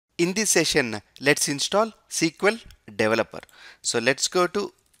In this session, let's install SQL Developer. So let's go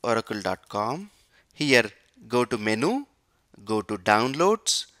to oracle.com. Here, go to menu, go to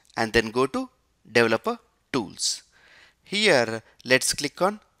downloads, and then go to developer tools. Here, let's click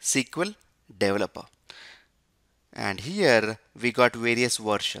on SQL Developer. And here we got various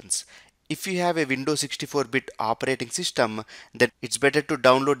versions. If you have a Windows 64-bit operating system, then it's better to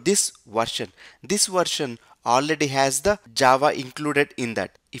download this version. This version already has the Java included in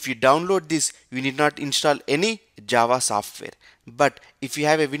that. If you download this, you need not install any Java software. But if you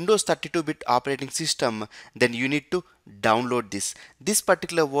have a Windows 32-bit operating system, then you need to download this. This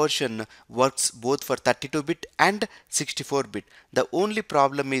particular version works both for 32-bit and 64-bit. The only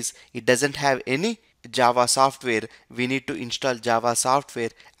problem is it doesn't have any Java software. We need to install Java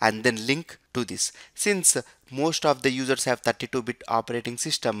software and then link to this. Since most of the users have 32-bit operating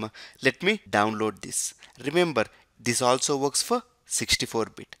system, let me download this. Remember, this also works for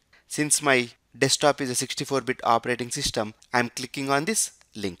 64-bit. Since my desktop is a 64-bit operating system, I'm clicking on this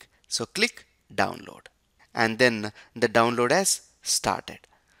link. So click download, and then the download has started.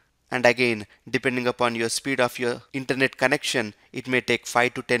 And again, depending upon your speed of your internet connection, it may take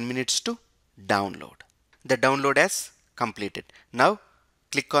 5 to 10 minutes to download. The download has completed. Now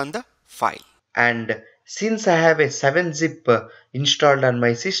click on the file. And since I have a 7-zip installed on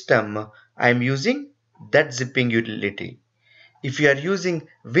my system, I am using that zipping utility. If you are using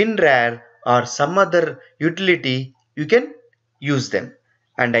WinRAR or some other utility, you can use them.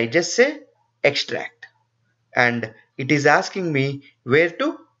 And I just say extract. And it is asking me where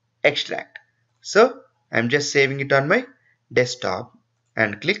to extract. So I'm just saving it on my desktop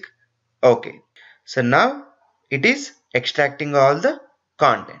and click OK. So now it is extracting all the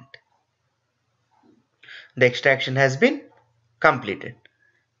content. The extraction has been completed.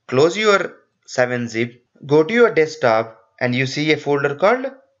 Close your 7-zip, go to your desktop, and you see a folder called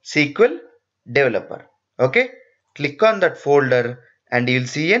SQL Developer. Okay, click on that folder and you'll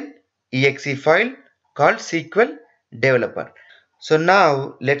see an exe file called SQL Developer. So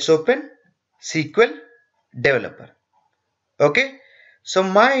now let's open SQL Developer. Okay, so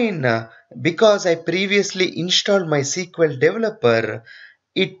mine, because I previously installed my SQL Developer,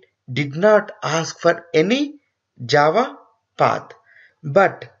 it did not ask for any Java path.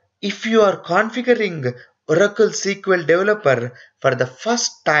 But if you are configuring Oracle SQL Developer for the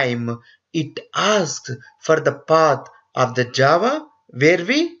first time, it asks for the path of the Java where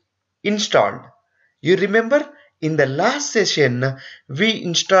we installed. You remember in the last session, we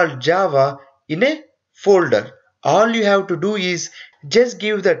installed Java in a folder. All you have to do is just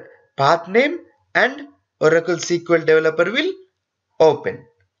give that path name and Oracle SQL Developer will open.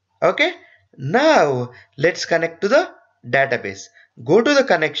 Okay, now let's connect to the database. Go to the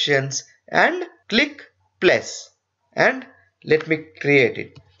connections and click plus, and let me create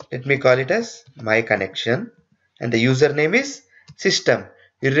it. Let me call it as my connection, and the username is system.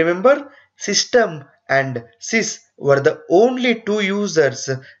 You remember, system and sys were the only two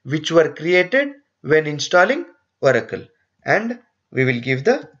users which were created when installing Oracle, and we will give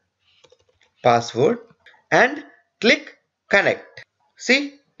the password and click connect.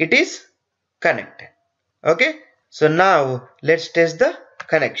 See, it is connected. Okay, so now let's test the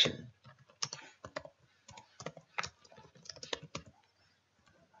connection.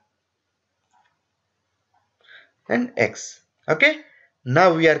 And X. Okay,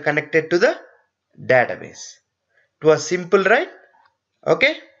 now we are connected to the database. It was simple, right?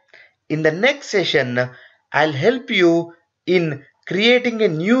 Okay, in the next session I'll help you in creating a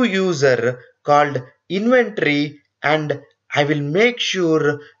new user called inventory, and I will make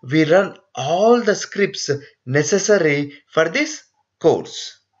sure we run all the scripts necessary for this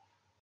course.